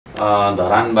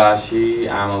धरानवासी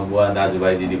आमा बुवा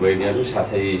दाजुभाइ दिदीबहिनीहरू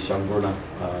साथै सम्पूर्ण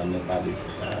नेपाली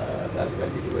दाजुभाइ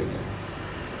दिदीबहिनीहरू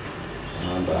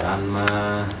धरानमा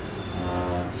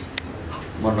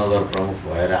म नगर प्रमुख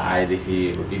भएर आएदेखि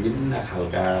विभिन्न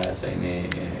खालका चाहिने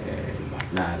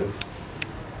घटनाहरू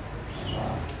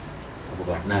अब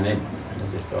घटना नै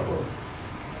त्यस्तो अब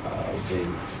चाहिँ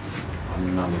भन्नु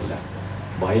नमिल्ला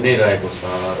भइ नै रहेको छ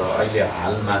र अहिले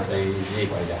हालमा चाहिँ जे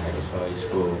भइरहेको छ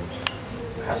यसको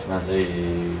खासमा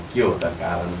चाहिँ के हो त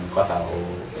कारण कता हो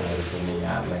भनेर चाहिँ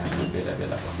यहाँहरूलाई हामी बेला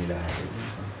बेला भनिरहेको छौँ।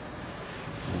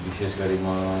 विशेष गरी म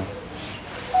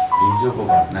हिजोको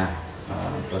घटना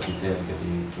प्रति चाहिँ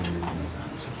अलिकति केन्द्रित हुन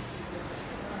चाहन्छु।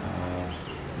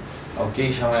 अब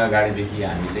केही समय अगाडिदेखि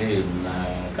हामीले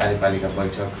कार्यपालिका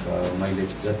बैठक मैले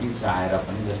जति चाहेर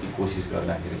पनि जति कोसिस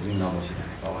गर्दाखेरि पनि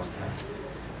नबसिरहेको अवस्था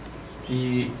ती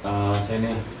चाहिँ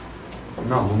नै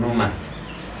नहुनुमा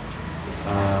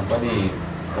पनि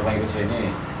तपाईँको चाहिँ नि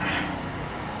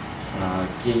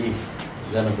केही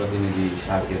जनप्रतिनिधि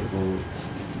साथीहरूको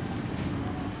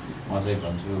म चाहिँ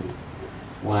भन्छु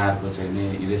उहाँहरूको चाहिँ नि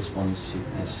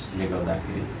इरेस्पोन्सिभनेसले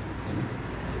गर्दाखेरि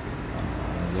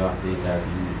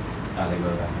जवाफदेहीताले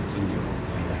गर्दाखेरि चाहिँ यो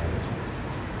भइरहेको छ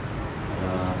र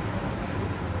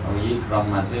अब यही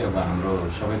क्रममा चाहिँ अब हाम्रो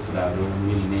सबै कुराहरू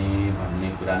मिल्ने भन्ने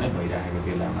कुरा नै भइरहेको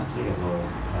बेलामा चाहिँ अब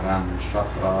धरान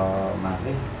 17मा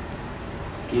चाहिँ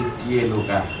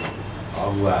केटिएलओका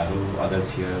अगुवाहरू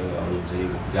अध्यक्षहरू चाहिँ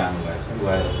जानुभएछ।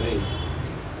 गएर चाहिँ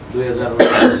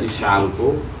 2089 सालको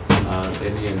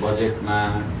चाहिँ नि बजेटमा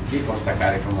के कस्ता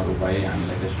कार्यक्रमहरू भए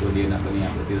हामीलाई त सोधिएन पनि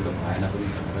हाम्रोतिर त भएन पनि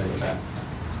भनेर एउटा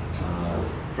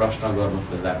प्रश्न गर्नु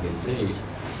खोज्दाखेरि चाहिँ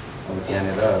अब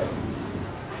त्यहाँनिर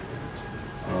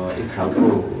एक खालको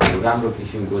राम्रो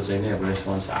किसिमको चाहिँ नि अब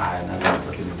रेस्पोन्स आएन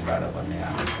जनप्रतिनिधिबाट भन्ने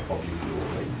हाम्रो पब्लिकको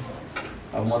होइन।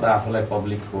 अब म त आफूलाई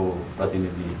पब्लिकको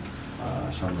प्रतिनिधि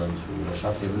सम्झन्छु र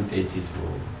सत्य पनि त्यही चिज हो।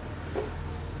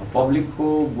 पब्लिकको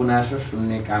गुनासो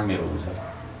सुन्ने काम मेरो हुन्छ।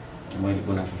 मैले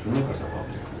गुनासो सुन्नुपर्छ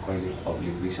पब्लिकको। कहिले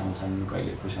पब्लिक रिसाउँछन्,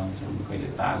 कहिले खुसाउँछन्, कहिले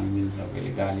ताली मिल्छ,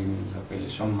 कहिले गाली मिल्छ, कहिले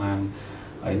सम्मान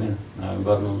होइन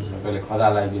गर्नुहुन्छ, कहिले खदा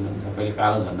लगाइदिनुहुन्छ, कहिले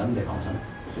कालो झन्डा पनि देखाउँछन्।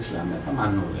 त्यसलाई हामीले त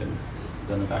मान्नु हुँदैन।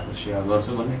 जनताको सेवा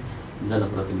गर्छु भन्ने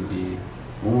जनप्रतिनिधि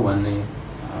हुँ भन्ने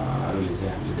अरूले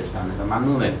चाहिँ हामीले त्यसलाई हामीले त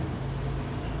मान्नु हुँदैन।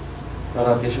 तर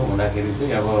त्यसो हुँदाखेरि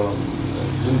चाहिँ अब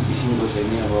जुन किसिमको चाहिँ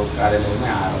नि अब कार्यालयमै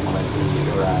आएर मलाई चाहिँ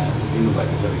एउटा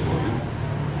दिनुभएको छ रिपोर्ट,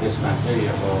 त्यसमा चाहिँ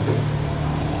अब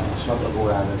 17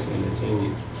 वडा अध्यक्षले चाहिँ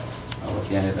अब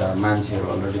त्यहाँनिर मान्छेहरू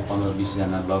अलरेडी 15-20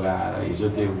 जना लगाएर हिजो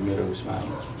त्यो मेरो उसमा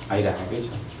आइराखेकै छ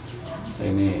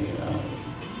चाहिँ नि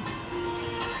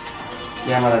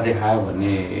क्यामेरा देखायो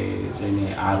भन्ने चाहिँ नि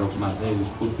आरोपमा चाहिँ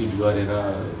कुटपिट गरेर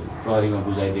प्रहरीमा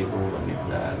बुझाइदिएको भन्ने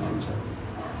कुराहरू हुन्छ।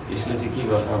 यसले चाहिँ के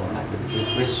गर्छ भन्दाखेरि चाहिँ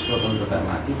प्रेस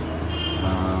स्वतन्त्रतामाथि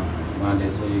उहाँले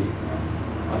चाहिँ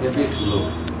अत्यन्तै ठुलो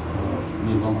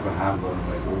निर्मम प्रहार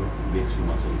गर्नुभएको देख्छु म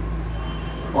चाहिँ।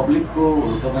 पब्लिकको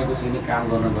तपाईँको चाहिँ काम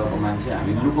गर्न गएको मान्छे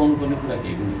हामी लुकाउनु पर्ने कुरा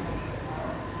केही पनि हुँदैन।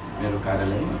 मेरो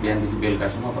कार्यालयमा बिहानदेखि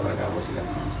बेलुकासम्म पत्रकार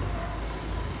बसिरहेको हुन्छ।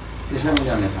 त्यसलाई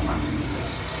मैले अन्यथा मान्दिनँ।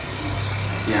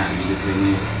 त्यहाँ हामीले चाहिँ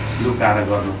नि लुकाएर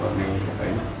गर्नुपर्ने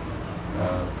होइन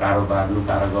कारोबार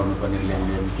लुकाएर गर्नुपर्ने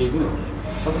लेनदेन केही पनि हुँदैन।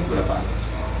 सबै कुरा पार्छ।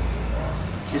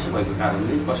 त्यसो भएको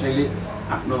कारणले कसैले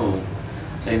आफ्नो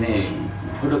चाहिँ नि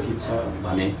फोटो खिच्छ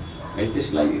भने है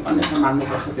त्यसलाई अन्यथा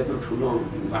मान्नुपर्छ, त्यत्रो ठुलो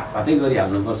हातै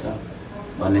गरिहाल्नुपर्छ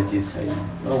भन्ने चिज छैन।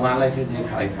 र उहाँलाई चाहिँ जे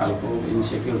खालको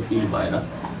इन्सेक्योर फिल भएर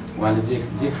उहाँले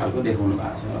जे खालको देखाउनु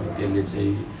भएको छ र त्यसले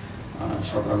चाहिँ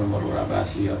 17 नम्बर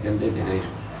वडावासी अत्यन्तै धेरै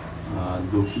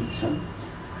दुखित छन्।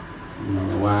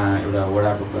 उहाँ एउटा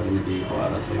वडाको प्रतिनिधि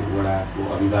भएर चाहिँ वडाको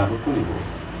अभिभावक पनि हो।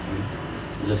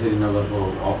 जसरी नगरको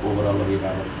ओभरअल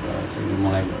अभिभावक चाहिँ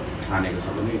मलाई ठानेको छ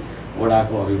भने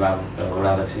वडाको अभिभावक त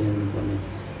वडाध्यक्ष नै हुनुपर्ने।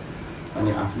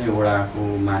 अनि आफ्नै वडाको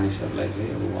मानिसहरूलाई चाहिँ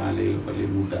अब उहाँले कहिले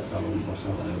मुद्दा चलाउनुपर्छ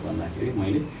भनेर भन्दाखेरि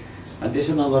मैले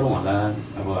त्यसो नगरौँ होला,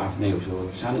 अब आफ्नै उसो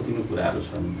सानोतिनो कुराहरू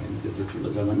छन् होइन, त्यत्रो ठुलो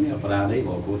जगन्य अपराधै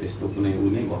भएको त्यस्तो कुनै ऊ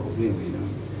नै भएको पनि होइन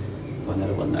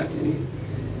भनेर भन्दाखेरि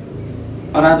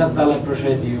अराजकतालाई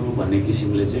प्रश्रय दियो भन्ने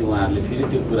किसिमले चाहिँ उहाँहरूले फेरि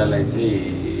त्यो कुरालाई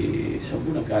चाहिँ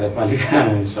सम्पूर्ण कार्यपालिका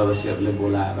सदस्यहरूले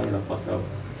बोलाएर एउटा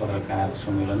पत्रकार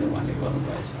सम्मेलन उहाँले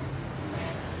गर्नुभएछ।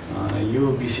 यो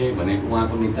विषय भनेको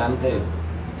उहाँको नितान्तै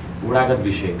वडागत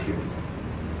विषय थियो।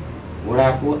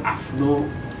 वडाको आफ्नो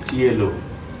टिएलओ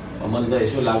मलाई त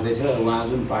यसो लाग्दैछ उहाँ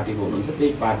जुन पार्टीको हुनुहुन्छ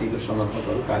त्यही पार्टीको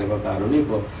समर्थकहरू कार्यकर्ताहरू नै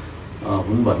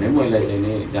हुन् भन्ने मैले चाहिँ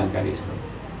नै जानकारी छ।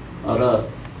 र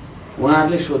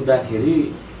उहाँहरूले सोद्धाखेरि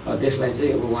त्यसलाई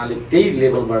चाहिँ अब उहाँले त्यही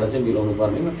लेभलबाट चाहिँ मिलाउनु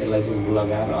पर्नेमा त्यसलाई चाहिँ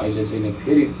लगाएर अहिले चाहिँ नि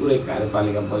फेरि पुरै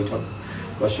कार्यपालिका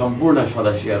बैठकको सम्पूर्ण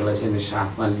सदस्यहरूलाई चाहिँ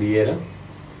साथमा लिएर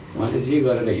उहाँले जे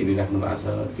गरेर हिँडिराख्नु भएको छ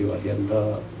त्यो अत्यन्त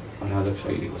अराजक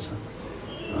शैलीको छ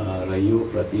र यो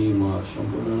प्रति म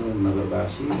सम्पूर्ण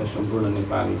नगरवासी र सम्पूर्ण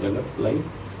नेपाली जगतलाई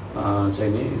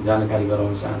चाहिँ नि जानकारी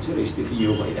गराउन चाहन्छु र स्थिति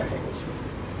यो भइराखेको छ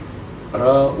र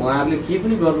उहाँहरूले के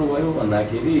पनि गर्नुभयो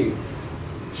भन्दाखेरि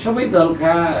सबै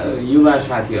दलका युवा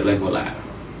साथीहरूलाई बोलाएर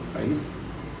होइन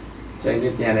चाहिँ नि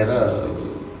त्यहाँनिर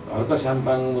हर्क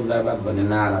साम्पाङ मुर्दाबाद भन्ने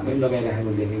नारा पनि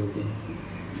लगाइराखेको देखेको थिएँ।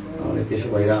 अनि त्यसो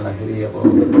भइरहँदाखेरि अब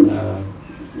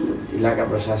इलाका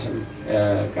प्रशासन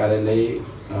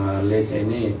कार्यालयले चाहिँ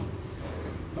नि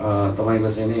तपाईँको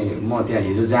चाहिँ नि म त्यहाँ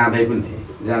हिजो जाँदै पनि थिएँ।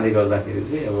 जाँदै गर्दाखेरि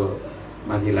चाहिँ अब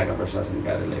माथि इलाका प्रशासन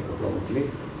कार्यालयको प्रमुखले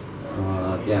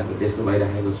त्यहाँ त त्यस्तो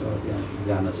भइराखेको छ, त्यहाँ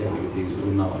जान चाहिँ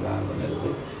अलिकति नहोला भनेर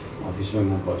चाहिँ अफिसमै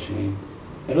म बसेँ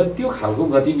र त्यो खालको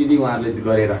गतिविधि उहाँहरूले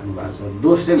गरिराख्नु भएको छ।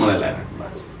 दोष चाहिँ मलाई लगाइराख्नु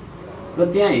भएको छ र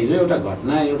त्यहाँ हिजो एउटा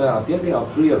घटना, एउटा अत्यन्तै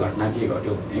अप्रिय घटना के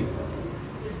घट्यो भने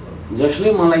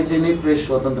जसले मलाई चाहिँ नै प्रेस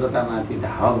स्वतन्त्रतामाथि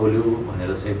धावा बोल्यो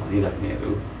भनेर चाहिँ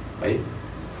भनिराख्नेहरू है,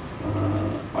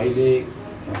 अहिले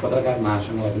पत्रकार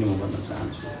महासङ्घलाई पनि म भन्न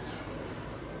चाहन्छु,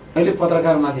 अहिले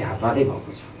पत्रकारमाथि हातपातै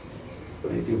भएको छ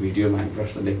है। त्यो भिडियोमा हामी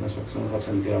प्रश्न देख्न सक्छौँ,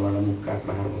 पछाडितिरबाट मुक्का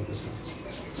प्रहार भएको छ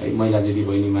है, महिला दिदी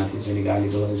बहिनीमाथि चाहिँ गाली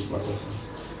गलौज भएको छ,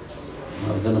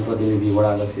 जनप्रतिनिधि वडा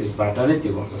अध्यक्षबाट नै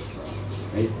त्यो भएको छ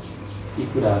है। ती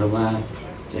कुराहरूमा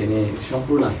चाहिँ नि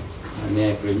सम्पूर्ण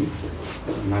न्यायप्रेमी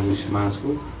नागरिक समाजको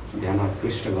ध्यान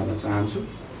आकृष्ट गर्न चाहन्छु।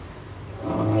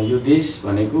 यो देश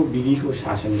भनेको विधिको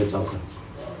शासनले चल्छ,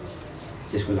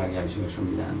 त्यसको लागि हामीसँग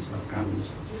संविधान छ, कानुन छ।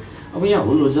 अब यहाँ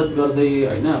हुलहुज्जत गर्दै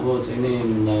होइन अब चाहिँ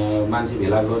नि मान्छे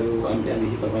भेला गऱ्यो अनि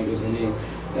त्यहाँदेखि तपाईँको चाहिँ नि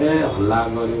हल्ला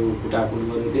गऱ्यो, कुटाकुट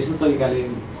गऱ्यो, त्यस्तो तरिकाले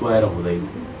गएर हुँदैन,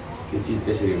 त्यो चिज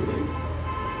त्यसरी हुँदैन।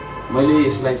 मैले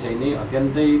यसलाई चाहिँ नि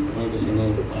अत्यन्तै तपाईँको चाहिँ नि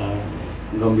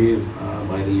गम्भीर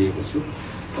भएर लिएको छु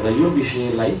र यो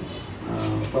विषयलाई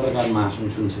पत्रकार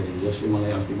महासङ्घ सुनसरी जसले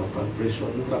मलाई अस्ति भर्खर प्रेस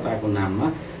स्वतन्त्रताको नाममा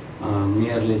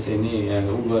मेयरले चाहिँ नि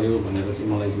ऊ गर्यो भनेर चाहिँ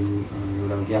मलाई जुन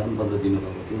एउटा ज्ञापन पत्र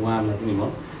दिनुभएको थियो, उहाँहरूलाई पनि म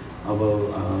अब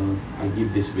I give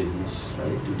this business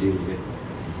to deal with,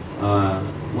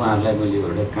 उहाँहरूलाई मैले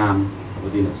एउटा काम अब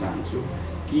दिन चाहन्छु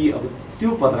कि अब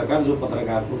त्यो पत्रकार जो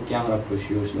पत्रकारको क्यामेरा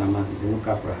खोसियो, उसमाथि चाहिँ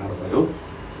मुक्का प्रहार भयो,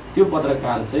 त्यो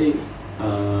पत्रकार चाहिँ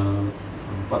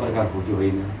पत्रकार हो कि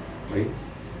होइन है।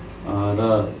 र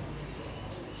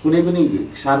कुनै पनि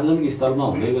सार्वजनिक स्थलमा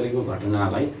हुँदै गरेको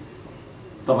घटनालाई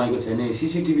तपाईँको चाहिँ नि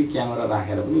सिसिटिभी क्यामेरा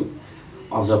राखेर पनि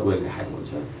अब्जर्भ गरिराखेको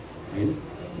हुन्छ होइन।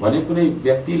 भने कुनै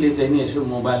व्यक्तिले चाहिँ नि यसो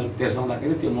मोबाइल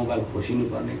तेर्साउँदाखेरि त्यो मोबाइल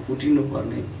खोसिनुपर्ने,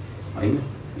 कुटिनुपर्ने होइन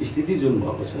स्थिति जुन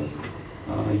भएको छ,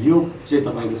 यो चाहिँ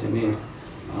तपाईँको चाहिँ नि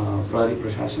प्रहरी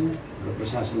प्रशासन र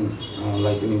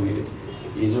प्रशासनलाई पनि मैले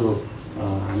हिजो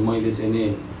मैले चाहिँ नि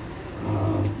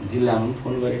जिल्लामा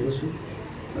फोन गरेको छु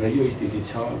र यो स्थिति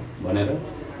छ भनेर,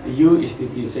 यो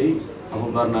स्थिति चाहिँ अब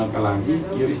गर्नका लागि,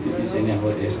 यो स्थिति चाहिँ नि अब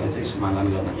यसलाई चाहिँ समाधान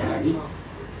गर्नका लागि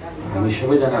हामी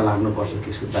सबैजना लाग्नुपर्छ।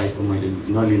 त्यसको दायित्व मैले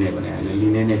नलिने भने होइन,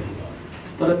 लिने नै,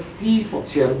 तर ती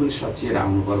पक्षहरू पनि सचिएर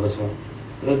आउनुपर्दछ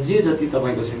र जे जति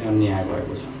तपाईँको चाहिँ अन्याय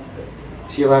भएको छ,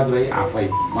 सेवाग्राही आफै,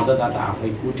 मतदाता आफै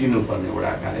कुटिनुपर्ने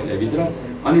वडा कार्यालयभित्र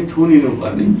अनि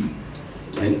थुनिनुपर्ने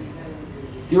होइन,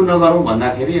 त्यो नगरौँ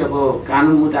भन्दाखेरि अब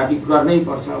कानुन मुताबिक गर्नै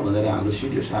पर्छ भनेर हाम्रो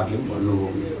सिडिओ साहबले पनि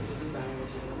भन्नुभयो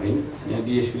होइन। यहाँ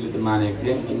डिएसपीले त मानेको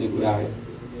थिएन भन्ने कुरा आयो,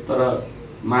 तर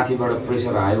माथिबाट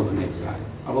प्रेसर आयो भन्ने कुरा आयो।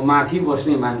 अब माथि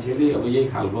बस्ने मान्छेले अब यही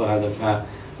खालको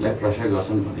अराजकतालाई प्रशय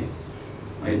गर्छन् भने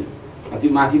होइन, ती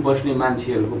माथि बस्ने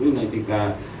मान्छेहरूको पनि नैतिकता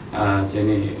चाहिँ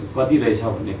नि कति रहेछ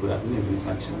भन्ने कुरा पनि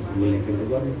नेपाली समाजमा मूल्याङ्कन त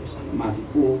गर्नुपर्छ। माथि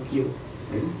को हो के हो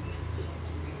होइन।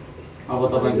 अब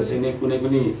तपाईँको चाहिँ नि कुनै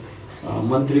पनि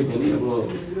मन्त्री पनि अब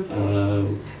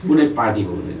कुनै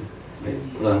पार्टीको हुँदैन है,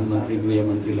 प्रधानमन्त्री,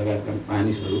 गृहमन्त्री लगायतका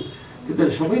मानिसहरू त्यो त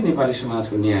सबै नेपाली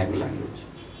समाजको न्यायको लागि हुन्छ,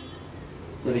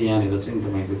 तर यहाँनिर चाहिँ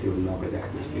तपाईँको त्यो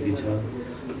नभइरहेको स्थिति छ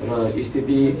र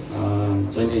स्थिति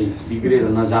चाहिँ नि बिग्रेर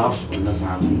नजाओस् भन्न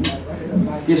चाहन्छु।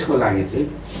 त्यसको लागि चाहिँ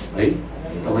है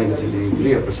तपाईँको चाहिँ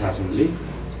गृह प्रशासनले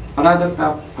अराजकता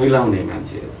फैलाउने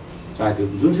मान्छेहरू, चाहे त्यो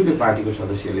जुनसुकै पार्टीको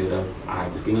सदस्य लिएर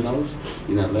आएको किन नहोस्,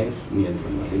 तिनीहरूलाई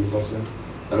नियन्त्रणमा दिनुपर्छ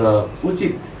र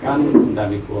उचित कानुन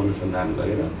मुताबिकको अनुसन्धान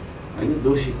गरेर होइन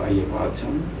दोषी पाइएको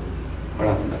अक्षम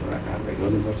कडाभन्दा कडा कारवाही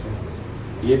गर्नुपर्छ।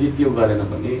 यदि त्यो गरेन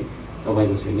भने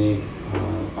तपाईँको चाहिँ नि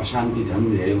अशान्ति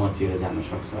झन् धेरै मचिएर जान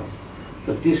सक्छ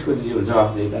र त्यसको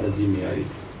जवाफदेहिता र जिम्मेवारी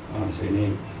चाहिँ नि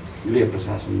गृह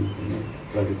प्रशासन,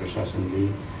 प्रहरी प्रशासनले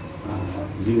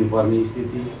लिनुपर्ने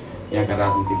स्थिति, यहाँका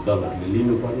राजनीतिक दलहरूले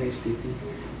लिनुपर्ने स्थिति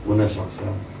हुनसक्छ।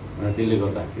 र त्यसले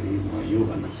गर्दाखेरि म यो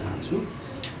भन्न चाहन्छु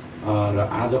र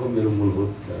आजको मेरो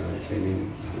मूलभूत चाहिँ नि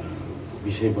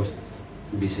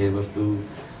विषयवस्तु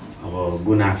अब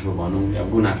गुनासो भनौँ या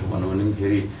गुनासो भनौँ भने पनि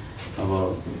फेरि अब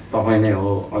तपाईँ नै हो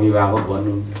अभिभावक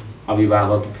भन्नुहुन्छ,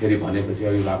 अभिभावक फेरि भनेपछि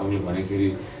अभिभावकले भने फेरि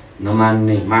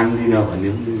नमान्ने मान्दिनँ भन्ने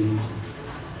पनि हुन्छ।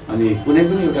 अनि कुनै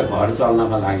पनि एउटा घर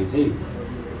चल्नका लागि चाहिँ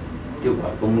त्यो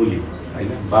घरको मूल्य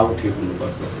होइन बाउ ठिक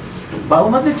हुनुपर्छ। बाउ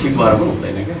मात्रै ठिक भएर पनि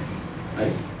हुँदैन क्या है,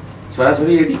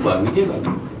 छोराछोरी एडिक भयो भने के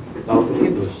गर्नु, बाउको के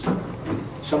दोष,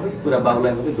 सबै कुरा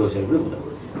बाउलाई मात्रै दोषहरू पनि हुँदैन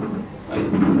है।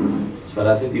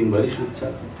 छोरा चाहिँ दिनभरि सुत्छ,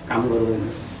 काम गर्दैन,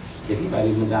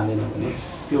 खेतीबारीमा जाँदैन भने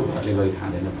त्यो घरले गरी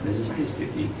खाँदैन भने जस्तै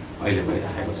स्थिति अहिले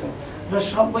भइराखेको छ। र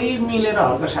सबै मिलेर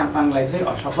हर्क साम्पाङलाई चाहिँ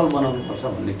असफल बनाउनुपर्छ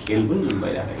भन्ने खेल पनि जुन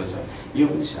भइराखेको छ यो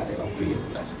पनि साह्रै अप्रिय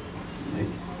कुरा छ है।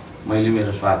 मैले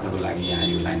मेरो स्वार्थको लागि यहाँ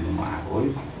यो लाइनमा म आएको हो,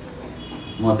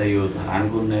 म त यो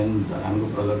धरानको उन्नयन धरानको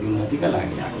प्रगति उन्नतिका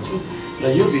लागि आएको छु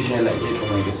र यो विषयलाई चाहिँ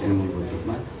तपाईँको चाहिँ मूलभूत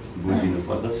रूपमा बुझिनु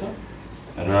पर्दछ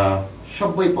र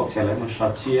सबै पक्षलाई म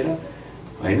सच्याएर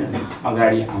होइन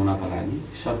अगाडि आउनका लागि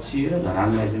सच्याएर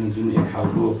धरानलाई चाहिँ जुन एक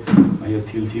खालको यो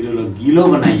थिलथिलो र गिलो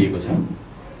बनाइएको छ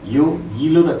यो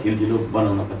गिलो र थिलथिलो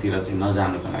बनाउनकातिर चाहिँ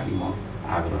नजानुको लागि म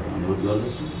आग्रह अनुरोध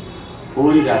गर्दछु।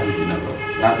 फोहोरी राजनीति नगर,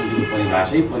 राजनीतिको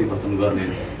परिभाषै परिवर्तन गर्ने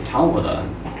ठाउँ हो धरान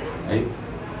है।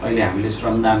 अहिले हामीले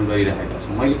श्रमदान गरिरहेका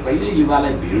छौँ। मैले कहिले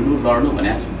युवालाई भिड्नु लड्नु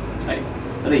भनेको छु छैन,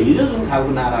 तर हिजो जुन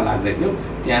खालको नारा लाग्दै थियो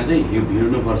त्यहाँ चाहिँ यो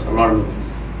भिड्नुपर्छ लड्नु,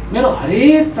 मेरो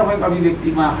हरेक तपाईँको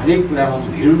अभिव्यक्तिमा हरेक कुरामा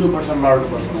भिड्नुपर्छ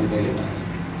लड्नुपर्छ मैले कहिले भनेको छु।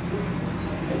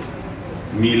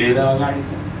 मिलेर अगाडि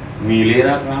छ, मिलेर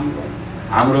काम गर,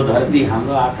 हाम्रो धरती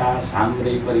हाम्रो आकाश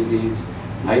हाम्रै परिवेश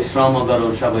है, श्रम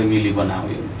गरौँ सबै मिली बनाऊ।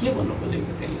 के भन्नु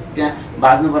खोजेको त्यसले त्यहाँ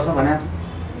बाँच्नुपर्छ भनेको छ।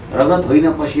 रगत होइन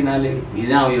पसिनाले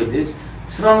भिजाउँ यो देश,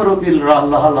 श्रम रोपी लह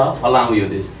लह फलाउँ यो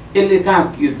देश, यसले कहाँ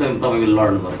तपाईँको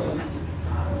लड्नुपर्छ भनेको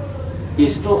छ।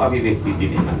 यस्तो अभिव्यक्ति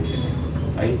दिने मान्छेले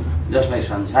है जसलाई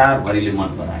संसारभरिले मन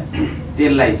परायो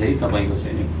त्यसलाई चाहिँ तपाईँको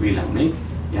चाहिँ खुइलाउने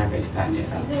यहाँका स्थानीय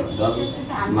राजनीतिक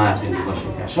दलमा चाहिँ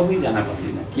बसेका सबैजना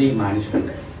कतिजना केही मानिसहरू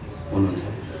हुनुहुन्छ,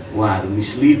 उहाँहरू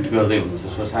मिसलिड गर्दै हुनुहुन्छ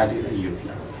सोसाइटी र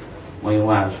युथलाई। म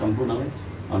उहाँहरू सम्पूर्णलाई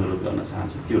अनुरोध गर्न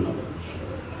चाहन्छु त्यो नगर्नुहोस्।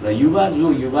 र युवा जो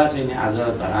युवा चाहिँ आज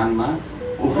धरानमा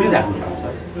उफ्रिराख्नु भएको छ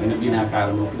होइन, बिना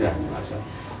कारण उफ्रिराख्नु भएको छ,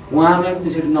 उहाँहरूलाई पनि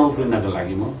त्यसरी नउफ्रिनको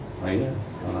लागि म होइन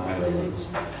आग्रह गर्दछु।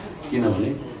 किनभने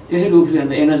त्यसरी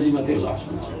उफ्रिँदा एनर्जी मात्रै लस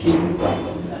हुन्छ, के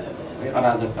है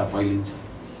अराजकता फैलिन्छ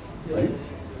है।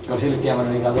 कसैले क्यामेरा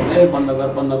निकाल्दा ए बन्द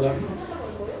गर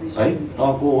है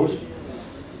तको होस्,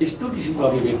 यस्तो किसिमको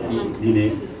अभिव्यक्ति दिने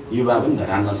युवा पनि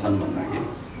धरानमा छन् भन्दाखेरि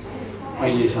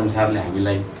अहिले संसारले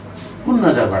हामीलाई कुन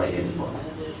नजरबाट हेर्नु पर्ला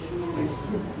है।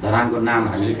 धरानको नाम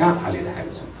हामीले कहाँ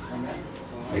फालिरहेको छौँ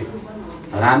है।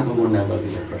 धरानको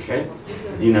गुण्डागर्दीलाई प्रश्रय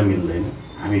दिन मिल्दैन,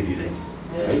 हामी दिँदैन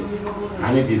है,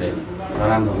 हामी दिँदैन।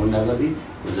 धरानको गुण्डागर्दी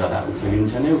जरा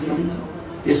उखेलिन्छ नै उखेलिन्छ,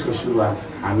 त्यसको सुरुवात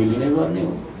हामीले नै गर्ने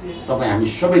हो। तपाईँ हामी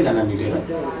सबैजना मिलेर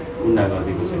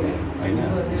गुण्डागर्दीको चाहिँ होइन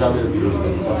जमेर विरोध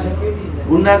गर्नुपर्छ।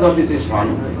 गुण्डागर्दी चाहिँ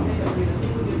सहनु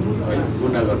होइन,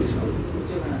 गुण्डागर्दी सहनु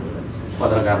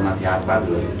पत्रकारमाथि हातपात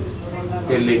गर्यो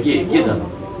त्यसले के जन्म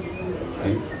है।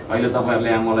 अहिले तपाईँहरूले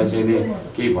यहाँ मलाई चाहिँ नि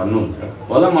केही भन्नुहुन्छ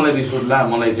होला, मलाई रिस उठ्ला,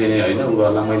 मलाई चाहिँ होइन उ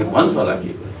गर्ला, मैले भन्छु होला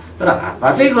के, तर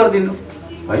हातपातै गरिदिनु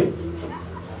है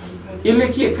यसले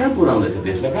के कहाँ पुर्याउँदैछ,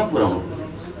 देशलाई कहाँ पुर्याउनु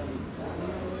खोजेको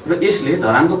छ र यसले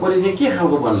धरानको परिचय के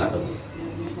खालको बन्ला त।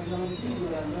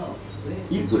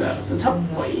 यी कुराहरू छन्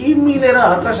सबै मिलेर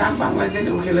हर्क साम्पाङलाई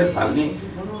चाहिँ उखेलेर फाल्ने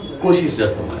कोसिस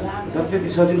जस्तो मलाई लाग्छ, तर त्यति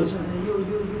सजिलो छ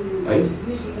है।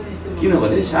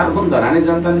 किनभने सार्वभौम धराने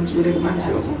जनताले चुनेको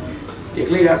मान्छे हो, म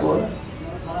एक्लै गएको होला,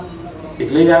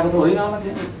 एक्लै गएको त होइन होला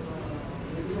त्यहाँ।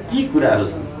 ती कुराहरू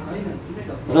छन्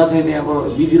र चाहिँ अब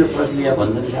विधि र प्रक्रिया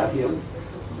भन्छन् साथीहरू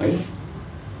है,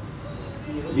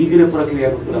 विधि र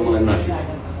प्रक्रियाको कुरा मलाई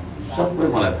नसिकायो, सबै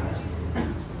मलाई थाहा छ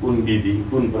कुन विधि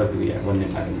कुन प्रक्रिया भन्ने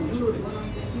बारेमा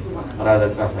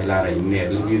अराजकता फैलाएर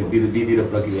हिँड्नेहरूले विधि र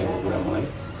प्रक्रियाको कुरा मलाई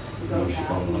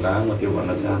सिकाउनु होला, म त्यो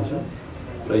भन्न चाहन्छु।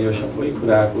 र यो सबै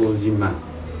कुराको जिम्मा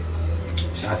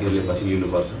साथीहरूले पछि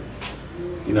लिनुपर्छ,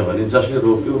 किनभने जसले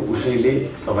रोप्यो उसैले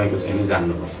तपाईँको चाहिँ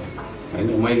जान्नुपर्छ होइन।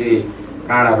 मैले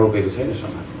काँडा रोपेको छैन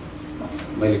समाजमा,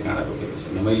 मैले काँडा रोपेको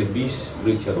छैन, मैले 20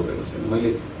 वृक्ष रोपेको छैन, मैले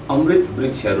अमृत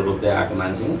वृक्षहरू रोप्दै आएको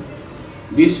मान्छे हुँ।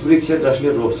 20 वृक्ष जसले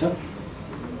रोप्छ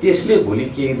त्यसले भोलि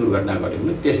केही दुर्घटना गर्यो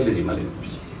भने त्यसैले जिम्मा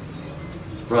लिनुपर्छ।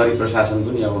 प्रहरी प्रशासन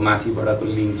पनि अब माथिबाटको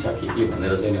लिङ्क छ के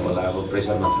भनेर चाहिँ होला, अब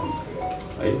प्रेसरमा छ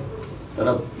है, तर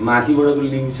माथिबाटको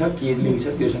लिङ्क छ के लिङ्क छ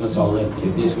त्योसँग चल्दैन।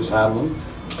 देशको सार्वभौम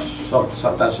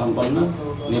सत्ता सम्पन्न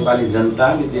नेपाली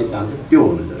जनताले जे चाहन्छ त्यो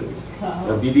हुनु जरुरी छ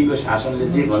र विधिको शासनले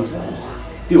जे भन्छ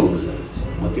त्यो हुनु जरुरी छ,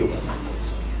 म त्यो भन्न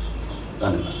चाहन्छु।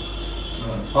 धन्यवाद।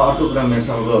 अर्को कुरा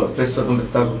मेरो अब प्रेस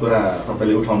स्वतन्त्रताको कुरा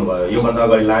तपाईँले उठाउनु भयो, योभन्दा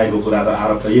अगाडि लागेको कुरा त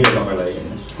आरोप त यही तपाईँलाई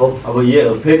हो। अब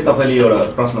यो फेरि तपाईँले एउटा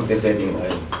प्रश्न तेर्साइदिनु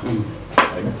भयो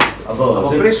होइन। अब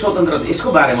प्रेस स्वतन्त्रता यसको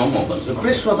बारेमा म भन्छु।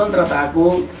 प्रेस स्वतन्त्रताको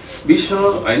विश्व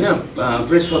होइन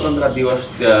प्रेस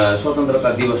स्वतन्त्रता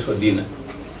दिवसको दिन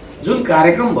जुन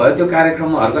कार्यक्रम भयो त्यो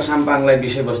कार्यक्रममा हर्क साम्पाङलाई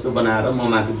विषयवस्तु बनाएर म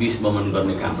माथि विष बमन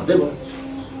गर्ने काम मात्रै भयो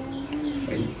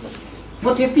होइन। म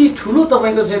त्यति ठुलो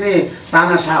तपाईँको चाहिँ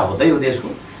तानासा हो त यो देशको।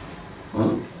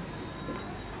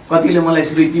 कतिले मलाई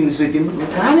श्रीतिन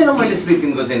कहाँनिर मैले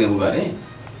श्रीतिनको चाहिँ उ गरेँ।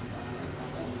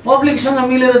 पब्लिकसँग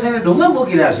मिलेर चाहिँ ढुङ्गा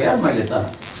बोकिरहेको छु यार मैले त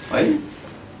होइन।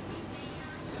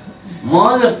 म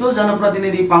जस्तो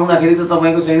जनप्रतिनिधि पाउँदाखेरि त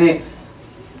तपाईँको चाहिँ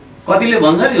कतिले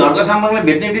भन्छ नि हर्क साम्पाङलाई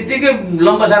भेट्ने बित्तिकै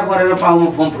लम्बसार परेर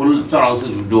पाउमा फुल चढाउँछु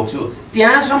ढोक्छु।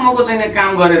 त्यहाँसम्मको चाहिँ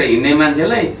काम गरेर हिँड्ने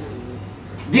मान्छेलाई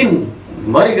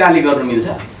दिनभरि गाली गर्नु मिल्छ।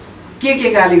 के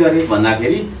गाली गरे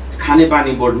भन्दाखेरि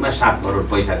खानेपानी बोर्डमा 7 करोड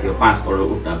पैसा थियो, 5 करोड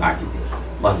उठ्न बाँकी थियो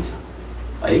भन्छ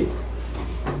है।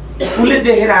 उसले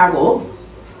देखेर आएको हो,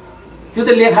 त्यो त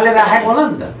लेखाले राखेको होला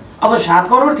नि त। अब 7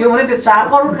 करोड थियो भने त्यो 4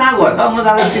 करोड कहाँ गयो त? म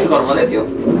जाँदा 3 करोड मात्रै थियो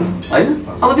होइन।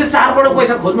 अब त्यो 4 करोड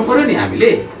पैसा खोज्नु पर्यो नि हामीले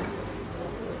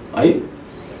है।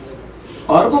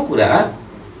 अर्को कुरा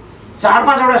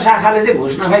 4-5 वटा शाखाले चाहिँ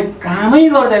घुस नखाइ कामै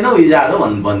गर्दैन हौ हिजो आज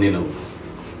भन्दिनँ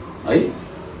है।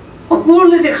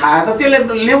 कोले चाहिँ खायो त त्यसले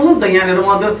ल्याउनु त यहाँनिर।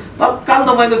 म त तत्काल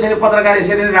तपाईँको चाहिँ पत्रकार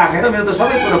यसरी नै राखेर मेरो त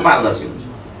सबै कुरो पारदर्शी हुन्छ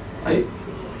है।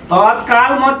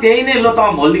 तत्काल म त्यही नै ल त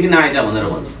भोलिदेखि नआइज भनेर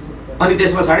भन्छु। अनि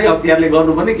त्यस पछाडि अख्तियारले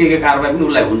गर्नुपर्ने के कारबाही पनि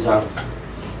उसलाई हुन्छ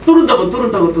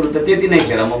तुरुन्तको त्यति नै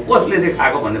खेर म कसले चाहिँ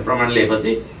खाएको भन्ने प्रमाण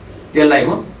लिएपछि त्यसलाई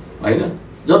म होइन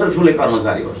जत्रो ठुलै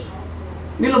कर्मचारी होस्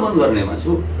निलम्बन गर्नेमा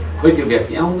छु। खोइ त्यो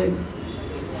व्यक्ति आउँदैन।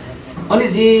 अनि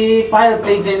जे पायो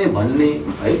त्यही चाहिँ नै भन्ने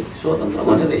है स्वतन्त्र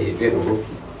भनेर हेपेको हो।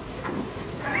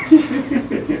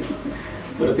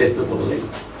 तर त्यस्तो त हुँदैन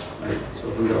है।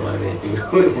 स्वतन्त्र भनेर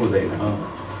हेपेको हुँदैन।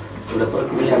 एउटा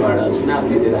प्रक्रियाबाट चुनाव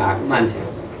जितेर आएको मान्छे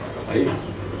है,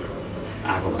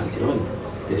 आएको मान्छे हो नि।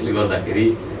 त्यसले गर्दाखेरि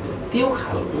त्यो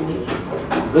खालको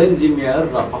गैर जिम्मेवार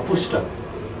र अपुष्ट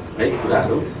है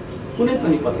कुराहरू कुनै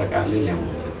पनि पत्रकारले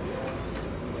ल्याउनु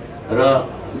र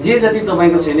जे जति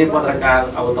तपाईँको चाहिँ पत्रकार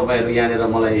अब तपाईँहरू यहाँनिर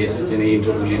मलाई यसो चाहिँ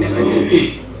इन्टरभ्यू लिनेलाई चाहिँ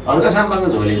हर्क साम्पाङको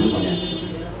झोले पनि भनेको छ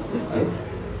है।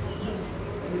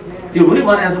 त्यो पनि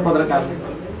भनेको छ पत्रकारले।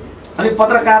 अनि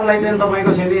पत्रकारलाई चाहिँ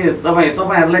तपाईँको चाहिँ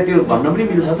तपाईँहरूलाई त्यो भन्न पनि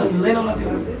मिल्छ त मिल्दैन होला त्यो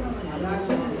है।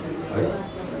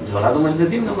 झोला त मैले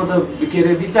दिन्न, म त के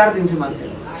अरे विचार दिन्छु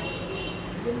मान्छेलाई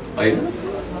होइन।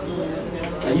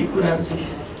 यी कुराहरू छ।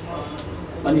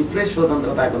 अनि प्रेस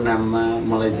स्वतन्त्रताको नाममा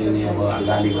मलाई चाहिँ नि अब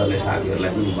गाली गर्ने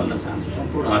साथीहरूलाई पनि भन्न चाहन्छु।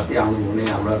 सम्पूर्ण अस्ति आउनुहुने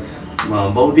हाम्रो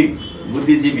बौद्धिक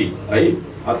बुद्धिजीवी है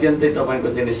अत्यन्तै तपाईँको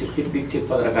चाहिँ शिक्षित दीक्षित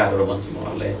पत्रकारहरू भन्छु म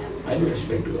उहाँलाई अहिले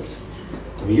रेस्पेक्ट गर्छु।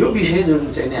 यो विषय जुन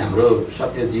चाहिँ नि हाम्रो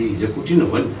सत्यजी हिजो कुटिनु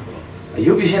हो नि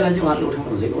यो विषयलाई चाहिँ उहाँले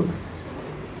उठाउनुहुन्छ कि हुन्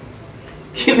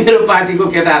कि मेरो पार्टीको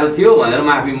केटाहरू थियो भनेर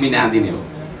माफी मिनादिने हो।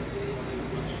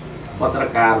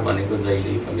 पत्रकार भनेको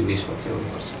जहिले पनि निष्पक्ष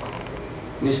हुनुपर्छ।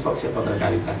 निष्पक्ष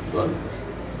पत्रकारिता गर्नुपर्छ।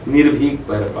 निर्भीक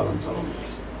भएर कलम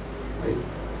चलाउनुपर्छ है।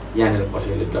 यहाँनिर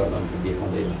कसैले डरधम्की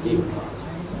देखाउँदैन केही हुनुपर्छ।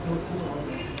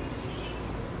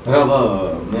 र अब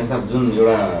मेरो साहब जुन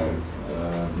एउटा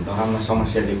धरानमा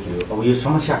समस्या देखियो, अब यो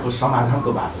समस्याको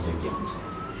समाधानको बाटो चाहिँ के हुन्छ?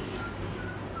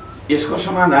 यसको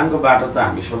समाधानको बाटो त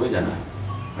हामी सबैजना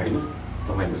होइन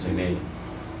तपाईँको चाहिँ नै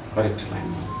करेक्ट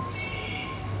लाइनमा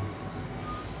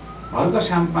हर्क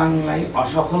साम्पाङलाई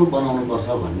असफल बनाउनुपर्छ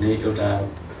भन्ने एउटा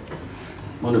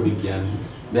मनोविज्ञान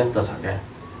व्यक्त छ क्या।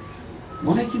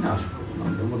 मलाई किन असफल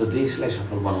बनाउनु? म त देशलाई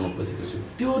सफल बनाउनु खोजेको छु।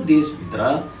 त्यो देशभित्र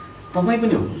तपाईँ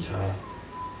पनि हुनुहुन्छ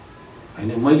होइन।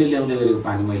 मैले ल्याउँदै गरेको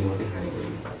पानी मैले मात्रै खाने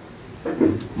होइन।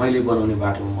 मैले बनाउने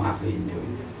बाटोमा म आफै हिँड्ने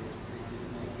होइन।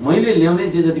 मैले ल्याउने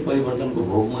जे जति परिवर्तनको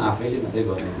भोग म आफैले मात्रै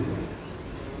गर्ने पनि होइन।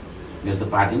 मेरो त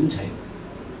पार्टी पनि छैन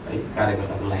है,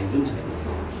 कार्यकर्ताको लाइन पनि छैन।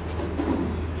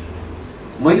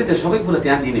 मैले त सबै कुरा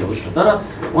त्यहाँ दिने हो। तर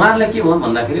उहाँहरूलाई के भयो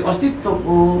भन्दाखेरि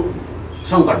अस्तित्वको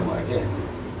सङ्कट भयो क्या।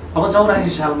 अब 84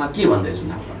 सालमा के भन्दै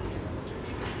चुनाव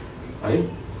है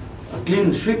क्लिन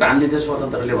स्विप हानिदिन्छ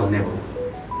स्वतन्त्रले भन्ने भयो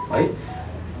है।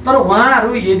 तर उहाँहरू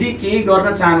यदि केही गर्न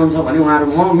चाहनुहुन्छ भने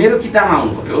उहाँहरू मेरो किताबमा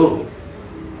आउनु पर्यो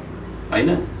होइन।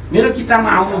 मेरो किताबमा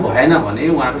आउनु भएन भने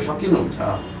उहाँहरू सकिनुहुन्छ,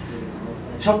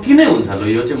 सकिनै हुन्छ। ल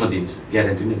यो चाहिँ म दिन्छु,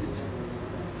 ग्यारेन्टी नै दिन्छु।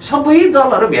 सबै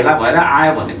दलहरू भेला भएर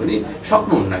आयो भने पनि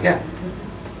सक्नुहुन्न क्या।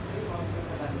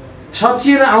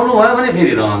 सचिएर आउनुभयो भने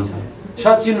फेरि रहन्छ,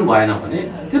 सचिनु भएन भने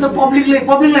त्यो त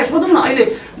पब्लिकलाई सोधौँ न। अहिले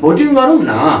भोटिङ गरौँ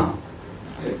न।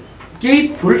 केही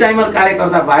फुल टाइमर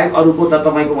कार्यकर्ता बाहेक अरूको त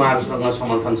तपाईँको उहाँहरूसँग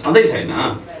समर्थन छँदै छैन।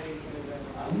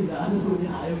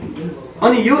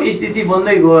 अनि यो स्थिति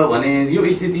बन्दै गयो भने यो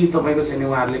स्थिति तपाईँको छैन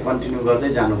उहाँहरूले कन्टिन्यू गर्दै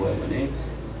जानुभयो भने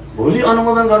भोलि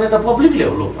अनुमोदन गर्ने त पब्लिकले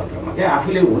हो लोकतन्त्रमा, क्या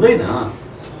आफूले हुँदैन।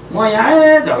 म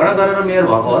यहाँ झगडा गरेर मेयर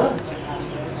भएको हो र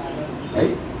है,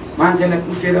 मान्छेलाई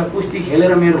कुटेर कुस्ती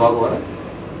खेलेर मेयर भएको हो र?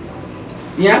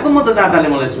 यहाँको मतदाताले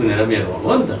मलाई चुनेर मेयर भएको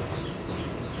हो नि त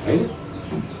होइन।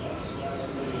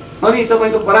 अनि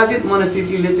तपाईँको पराजित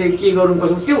मनस्थितिले चाहिँ के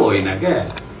गर्नुपर्छ त्यो होइन क्या।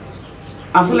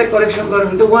 आफूलाई करेक्सन गर्यो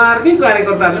भने त उहाँहरूकै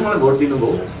कार्यकर्ताहरूले मलाई भोट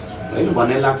दिनुभयो होइन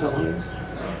भन्ने लाग्छ मलाई है।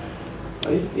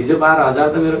 हिजो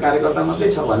 12,000 त मेरो कार्यकर्ता मात्रै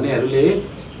छ भन्नेहरूले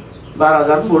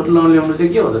 12,000 भोट ल्याउनु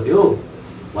चाहिँ के हो त त्यो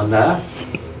भन्दा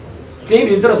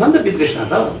त्यहीँभित्र छ नि त वितृष्णा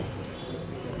त।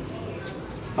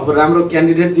 अब राम्रो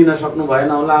क्यान्डिडेट दिन सक्नु भएन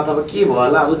होला अथवा के भयो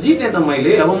होला, अब जित्ने त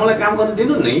मैले, अब मलाई काम गर्नु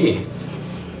दिनु नि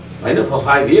होइन फर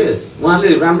 5 इयर्स। उहाँले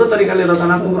राम्रो तरिकाले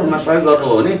रचनात्मक रूपमा प्रयोग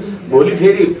गर्नुभयो भने भोलि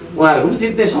फेरि उहाँहरूको पनि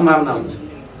जित्ने सम्भावना हुन्छ।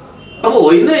 अब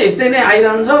होइन यस्तै नै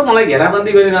आइरहन्छ मलाई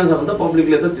घेराबन्दी गरिरहन्छ भने त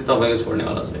पब्लिकले त त्यो तपाईँको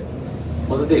छोड्नेवाला छैन।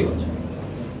 म त त्यही भन्छु,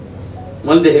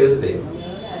 मैले देखेको चाहिँ त्यही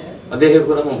हो, देखेको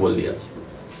कुरा म बोलिदिइहाल्छु।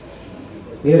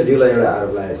 मेयरज्यूलाई एउटा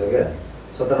आरोप लागेको छ क्या,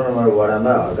 17 नम्बर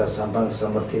वडामा हल्का साम्पाङ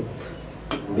समर्थित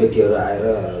व्यक्तिहरू आएर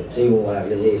चाहिँ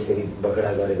उहाँहरूले चाहिँ यसरी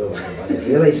बखेडा गरेको भनेर भनेको छ।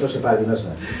 यसलाई स्पष्ट पारिदिनुहोस्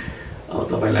न। अब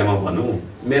तपाईँलाई म भनौँ,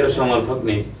 मेरो समर्थक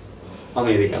नै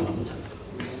अमेरिकामा पनि छन्,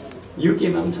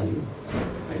 युकेमा पनि छन्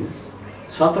होइन।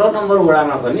 17 नम्बर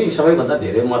वडामा पनि सबैभन्दा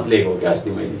धेरै मत लिएको क्या अस्ति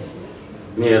मैले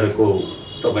मेयरको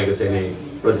तपाईँको चाहिँ नि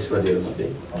प्रतिस्पर्धीहरूमध्ये।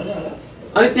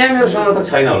 अनि त्यहाँ मेरो समर्थक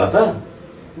छैन होला त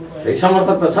है,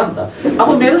 समर्थक त छ नि त। अब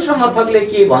मेरो समर्थकले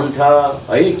के भन्छ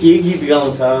है, के गीत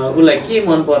गाउँछ, उसलाई के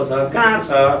मनपर्छ, कहाँ छ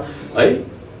है,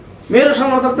 मेरो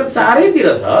समर्थक त चारैतिर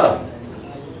छ।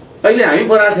 अहिले हामी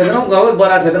बरा क्षेत्रमा गयो,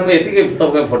 बरा क्षेत्रमा यतिकै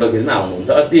तपाईँको फोटो खिच्न आउनुहुन्छ।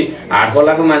 अस्ति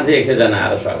हाटखोलाको मान्छे 100 जना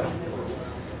आएर स्वागत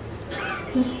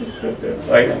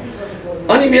होइन।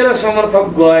 अनि मेरो समर्थक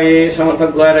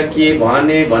गएर के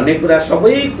भने भन्ने कुरा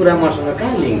सबै कुरा मसँग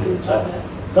कहाँ लिङ्क हुन्छ।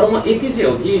 तर म यति चाहिँ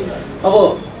हो कि अब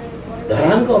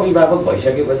धरानको अभिभावक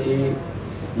भइसकेपछि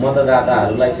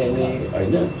मतदाताहरूलाई चाहिँ नि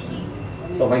होइन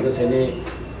तपाईँको चाहिँ नि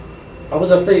अब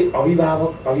जस्तै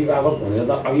अभिभावक भनेर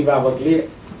त अभिभावकले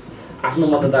आफ्नो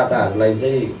मतदाताहरूलाई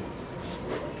चाहिँ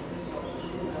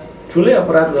ठुलै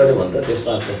अपराध गर्यो भने त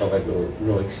त्यसमा चाहिँ तपाईँको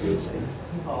नो एक्सक्युज छैन।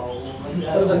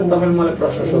 तर जस्तो तपाईँले मलाई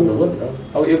प्रश्न सोध्नुभयो नि त,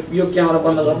 अब यो क्यामेरा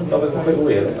बन्द गर्नु तपाईँको खै ऊ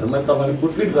हेर्नु भने मैले तपाईँले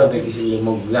कुटपिट गर्ने किसिमले म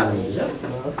जानु मिल्छ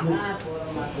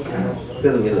त्यो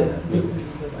त मिल्दैन।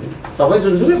 तपाईँ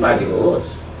जुनसुकै पार्टीको होस्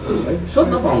है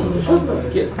सोध्न पाउनुहुन्छ, सोध्नु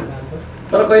के छ।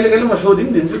 तर कहिले कहिले म सोधि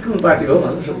पनि दिन्छु कुन पार्टी हो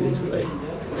भनेर सोधिदिन्छु है।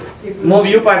 म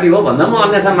यो पार्टी हो भन्दा म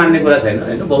अन्यथा मान्ने कुरा छैन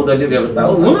होइन। बहुदलीय व्यवस्था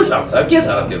हो, हुनसक्छ, के छ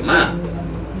र त्योमा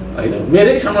होइन।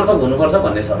 मेरै समर्थक हुनुपर्छ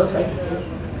भन्ने छ त छैन।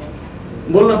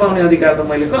 बोल्न पाउने अधिकार त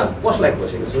मैले कसलाई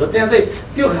खोसेको छु र त्यहाँ चाहिँ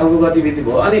त्यो खालको गतिविधि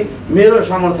भयो। अनि मेरो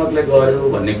समर्थकले गर्यो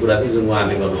भन्ने कुरा चाहिँ जुन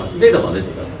उहाँले गर्नुभएको छ त्यही त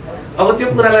भन्दैछु त। अब त्यो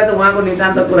कुरालाई त उहाँको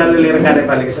नितान्त कुराले लिएर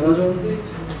कार्यपालिकासँग जोड्नु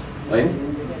होइन।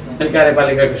 अनि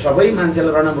कार्यपालिकाको सबै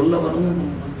मान्छेलाई रणभुल्ल बनाउनु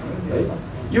है।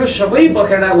 यो सबै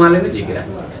बखेडा उहाँले नै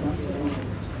झिकिराख्नु भएको छ।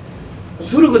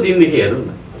 सुरुको दिनदेखि हेरौँ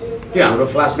न, त्यो हाम्रो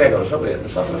फ्ल्यासब्याकहरू सबै हेर्नु।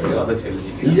 17 अध्यक्षले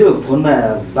झिक्यो। हिजो फोनमा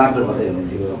बात गर्दै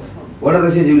हुनुहुन्थ्यो, वडा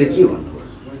अध्यक्षज्यूले के भन्नुभयो?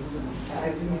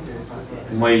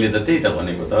 मैले त त्यही त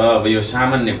भनेको त, अब यो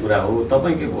सामान्य कुरा हो।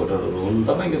 तपाईँकै भोटरहरू हुन्,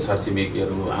 तपाईँकै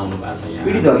छरछिमेकीहरू आउनु भएको छ यहाँ।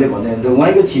 पीडितहरूले भन्दै हुन्थ्यो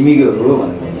उहाँको छिमेकीहरू हो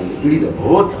भनेर। पीडित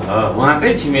हो त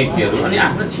उहाँकै छिमेकीहरू। अनि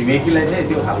आफ्नो छिमेकीलाई चाहिँ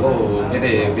त्यो खालको के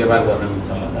अरे व्यवहार गर्न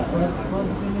मिल्छ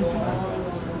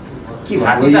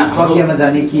पक्षमा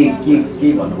जाने के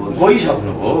भन्नुभयो?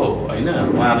 गइसक्नुभयो होइन।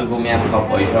 उहाँहरूको म्याद थप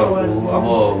भइसक्यो। अब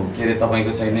के अरे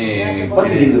तपाईँको चाहिँ नि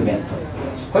कति दिनको म्याद थप?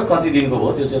 खै कति दिनको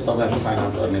भयो त्यो चाहिँ तपाईँहरूले फाइनल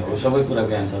गर्ने हो। सबै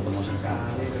कुराको एन्सर त मसँग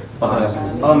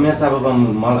पत्रकारसँग। अब मेरो साहब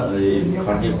मलाई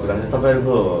खड्केको कुरा चाहिँ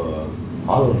तपाईँहरूको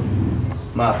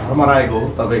हलमा धर्मरायको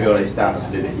तपाईँको एउटा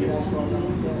स्ट्याटसले देखियो।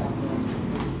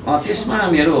 त्यसमा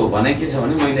मेरो भनाइ के छ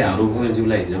भने मैले हाम्रो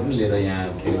कुमेरज्यूलाई हिजो पनि लिएर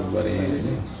यहाँ खेल गरेँ होइन।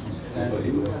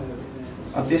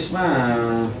 त्यसमा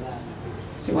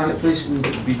चाहिँ उहाँले प्रेस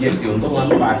विज्ञप्ति हो नि त,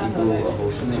 उहाँको पार्टीको अब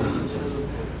सुन्ने हुनुहुन्छ।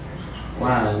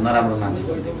 उहाँ नराम्रो मान्छे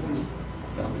भइदियो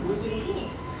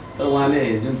तर उहाँले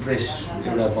जुन प्रेस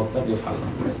एउटा वक्तव्य फाल्नु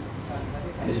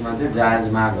त्यसमा चाहिँ जायज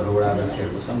मागहरू वडा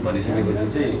अध्यक्षहरूको छन् भनिसकेपछि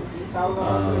चाहिँ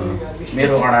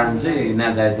मेरो अडान चाहिँ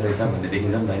नाजायज रहेछ भन्ने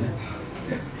देखिन्छ नि त होइन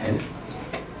होइन।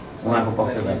 उहाँको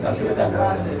पक्षधरता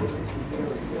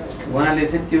उहाँले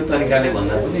चाहिँ त्यो तरिकाले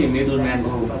भन्दा पनि मिडल म्यानको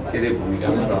के अरे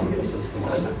भूमिकामा रहनुपर्छ जस्तो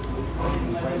मलाई लाग्छ।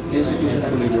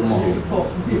 इन्स्टिट्युसनको लिडर म हो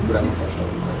यो कुरामा प्रश्न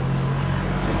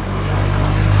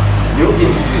यो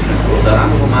इन्स्टिट्युसनको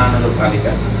धरानको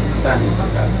महानगरपालिका स्थानीय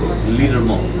सरकारको लिडर म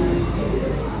हो।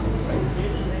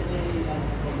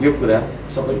 यो कुरा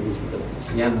सबै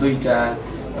बुझ्नुपर्छ। यहाँ दुईटा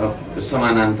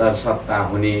समानान्तर सत्ता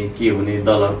हुने के हुने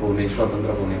दलहरूको हुने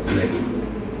स्वतन्त्र हुने कुनै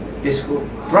त्यसको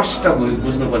प्रष्ट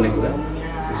बुझ्नुपर्ने कुरा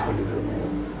त्यसपट्टि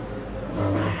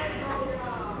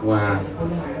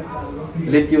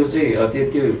उहाँले त्यो चाहिँ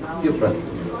त्यो प्रति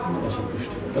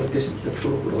असन्तुष्टि, तर त्यस्तो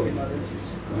ठुलो कुरो होइन।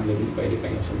 उहाँले पनि कहिले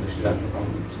काहीँ असन्तुष्टि राख्नु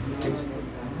पाउनुहुन्छ। ठिक छ,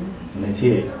 भनेपछि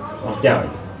हत्या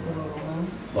होइन,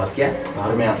 भत्क्या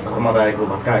धर्म रहेको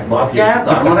भत्क्या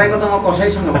धर्म रहेको त म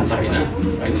कसैसँग पनि छैन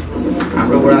होइन।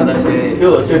 हाम्रो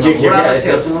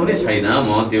बुढाध्यक्षहरूसँग पनि छैन म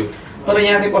त्यो। तर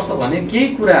यहाँ चाहिँ कस्तो भने केही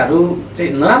कुराहरू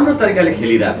चाहिँ नराम्रो तरिकाले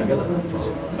खेलिरहेछ क्या त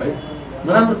है,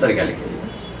 नराम्रो तरिकाले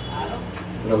खेलिरहेछ।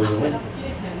 र बुझ्नुभयो,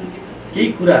 केही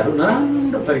कुराहरू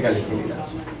नराम्रो तरिकाले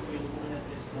खेलिरहेछ।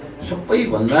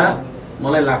 सबैभन्दा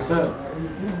मलाई लाग्छ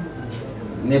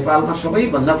नेपालमा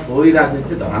सबैभन्दा फोहोरी राजनीति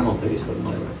चाहिँ धरानमा हो यस्तो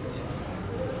मलाई लाग्छ।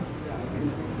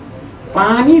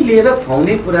 पानी लिएर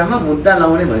खुवाउने कुरामा मुद्दा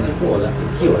लाउने भनेपछि को होला,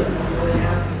 के होला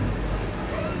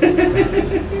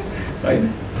होइन।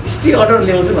 स्टे अर्डर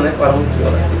ल्याउँछु भनेर कराउनु के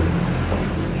होला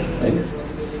होइन।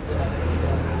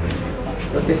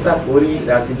 र त्यस्ता फोहोरी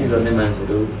राजनीति गर्ने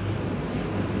मान्छेहरू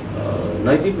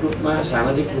नैतिक रूपमा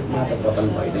सामाजिक रूपमा त पतन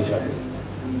भइ नै सक्यो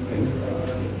होइन।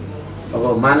 अब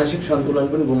मानसिक सन्तुलन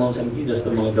पनि गुमाउँछन् कि जस्तो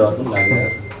मलाई डर पनि लागिरहेको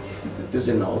छ। त्यो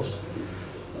चाहिँ नहोस्।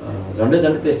 झन्डै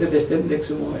त्यस्तै पनि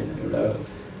देख्छु म होइन। एउटा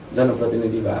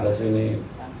जनप्रतिनिधि भएर चाहिँ नि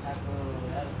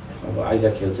अब आइज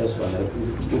खेल्छस् भनेर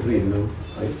पुख्री हिँड्नु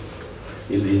है,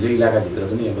 हिजो इलाकाभित्र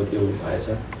पनि अब त्यो भएछ।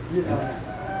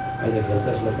 आइज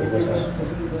खेल्छस् ल कोही बस्छस्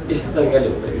यस्तो तरिकाले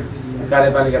हुँदैन।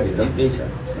 कार्यपालिकाभित्र पनि त्यही छ।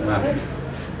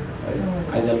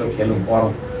 आइज ल खेल्नु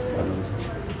परौँ भन्नुहुन्छ।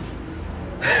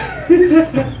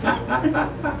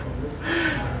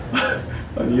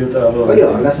 अनि यो त अब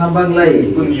हर्का साम्पाङलाई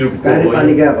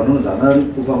कार्यपालिका भनौँ, धरान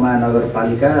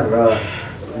उपमहानगरपालिका र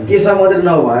त्यसमा मात्रै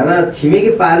नभएर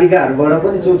छिमेकी पालिकाहरूबाट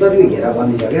पनि चौतर्फी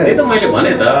घेराबन्दी छ क्या। त्यही त मैले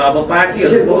भने त। अब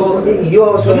पार्टीहरूको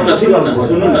सुन्नु न,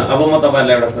 अब म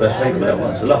तपाईँलाई एउटा कुरा सही कुरा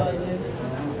भन्छु ल।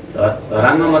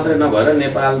 धरानमा मात्रै नभएर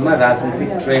नेपालमा राजनीतिक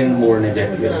ट्रेन्ड मोड्ने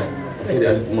व्यक्तिहरू फेरि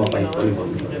अलिक म पनि भन्नु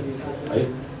पर्यो है।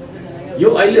 यो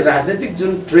अहिले राजनीतिक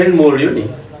जुन ट्रेन्ड मोड्यो नि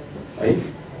है,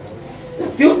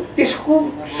 त्यसको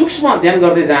सूक्ष्म अध्ययन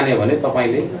गर्दै जाने भने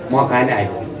तपाईँले म कहाँ नै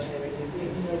आइपुग्नुहुन्छ।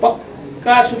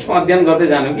 पक्का सूक्ष्म अध्ययन गर्दै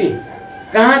जानु कि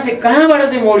कहाँबाट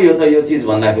चाहिँ मोडियो त यो चिज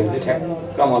भन्दाखेरि चाहिँ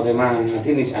ठ्याक्क म चाहिँ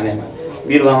माथि निशानेमा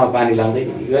बिरुवामा पानी लाउँदै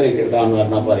गरेको एउटा अनुहार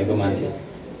नपरेको मान्छे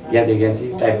ग्याची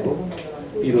टाइपको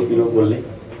पिरो बोल्ने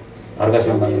हर्का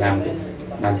साम्पाङ नामको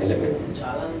मान्छेले भेट्नुहुन्छ।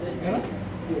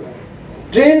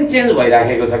 ट्रेन्ड चेन्ज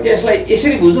भइराखेको छ कि यसलाई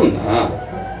यसरी बुझौँ न।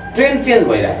 ट्रेन्ड चेन्ज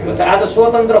भइराखेको छ। आज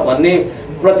स्वतन्त्र भन्ने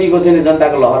प्रतिको चाहिँ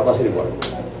जनताको लहर कसरी बढ्यो।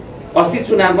 अस्ति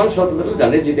चुनावमा पनि स्वतन्त्रले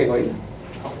झन्डै जितेको होइन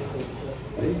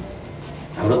है।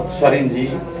 हाम्रो सरिनजी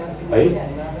है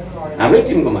हाम्रै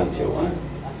टिमको मान्छे हो उहाँ।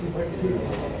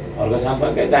 हर्का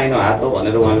साम्पाङकै दाहिनो हात हो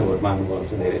भनेर उहाँले भोट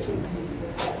माग्नुपर्छ। धेरै ठुलो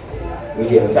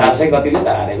 400 कतिले त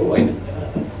हारेको होइन।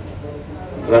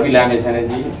 रवि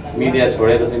लामेछानेजी मिडिया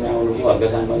छोडेर चाहिँ आउनुभयो। हर्का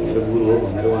साम्पाङ मेरो गुरु हो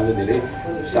भनेर उहाँले धेरै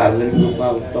सार्वजनिक रूपमा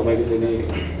तपाईँले चाहिँ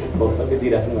वक्तव्य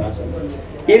दिइराख्नु भएको छ।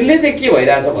 यसले चाहिँ के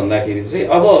भइरहेछ भन्दाखेरि चाहिँ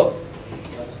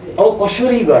अब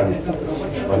कसरी गर्ने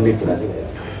भन्ने कुरा चाहिँ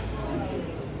भइरहेछ।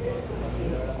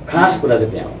 खास कुरा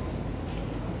चाहिँ त्यहाँ हो।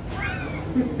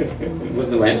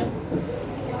 बुझ्नु भएन।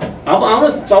 अब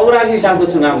आउनुहोस् 84 सालको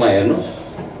चुनावमा हेर्नुहोस्,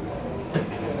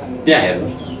 त्यहाँ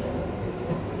हेर्नुहोस्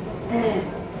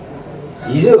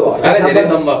हिजो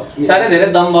साह्रै धेरै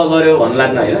दम्ब गर्यो भन्नु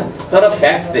लाग्न होइन। तर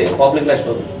फ्याक्ट त्यही हो, पब्लिकलाई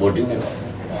भोटिङ नै भयो।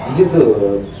 हिजो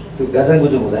त्यो गाजाङ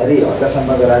गुजुङ हुँदाखेरि हर्का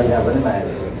साम्पाङको राजीनामा पनि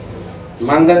मागेको छ।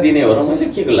 माग्दा दिने हो र मैले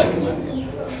के को लागि माग्ने?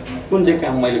 कुन चाहिँ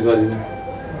काम मैले गरिनँ?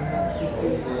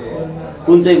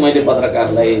 कुन चाहिँ मैले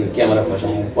पत्रकारलाई क्यामेरा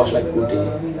फसाएँ, कसलाई कुटेँ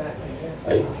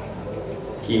है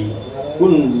कि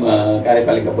कुन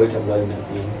कार्यपालिका बैठक गरिनँ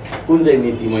कि कुन चाहिँ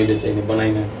नीति मैले चाहिँ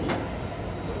बनाइनँ कि?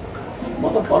 म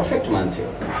त पर्फेक्ट मान्छे हो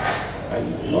होइन,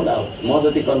 नो डाउट। म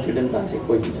जति कन्फिडेन्ट मान्छे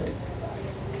कोही पनि छैन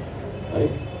है।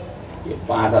 यो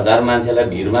 5000 मान्छेलाई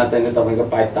भिडमा चाहिँ तपाईँको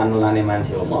पाइप तान्नु लाने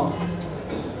मान्छे हो म।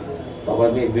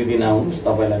 तपाईँको 1-2 दिन आउनुहोस्,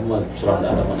 तपाईँलाई म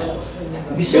श्रद्धाले बनाइहाल्छु।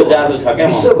 त्यो जादु छ क्या।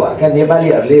 विश्वभरका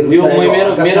नेपालीहरूले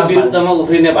मेरो विरुद्धमा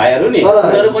उफ्रिने भाइहरू नि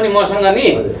उनीहरू पनि मसँग नि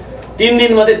 3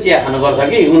 दिन मात्रै चिया खानुपर्छ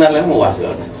कि उनीहरूलाई म वास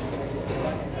गर्छु।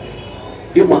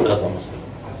 त्यो मन्त्र छ मसँग।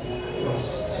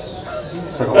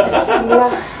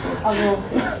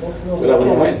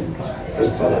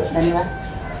 धन्यवाद।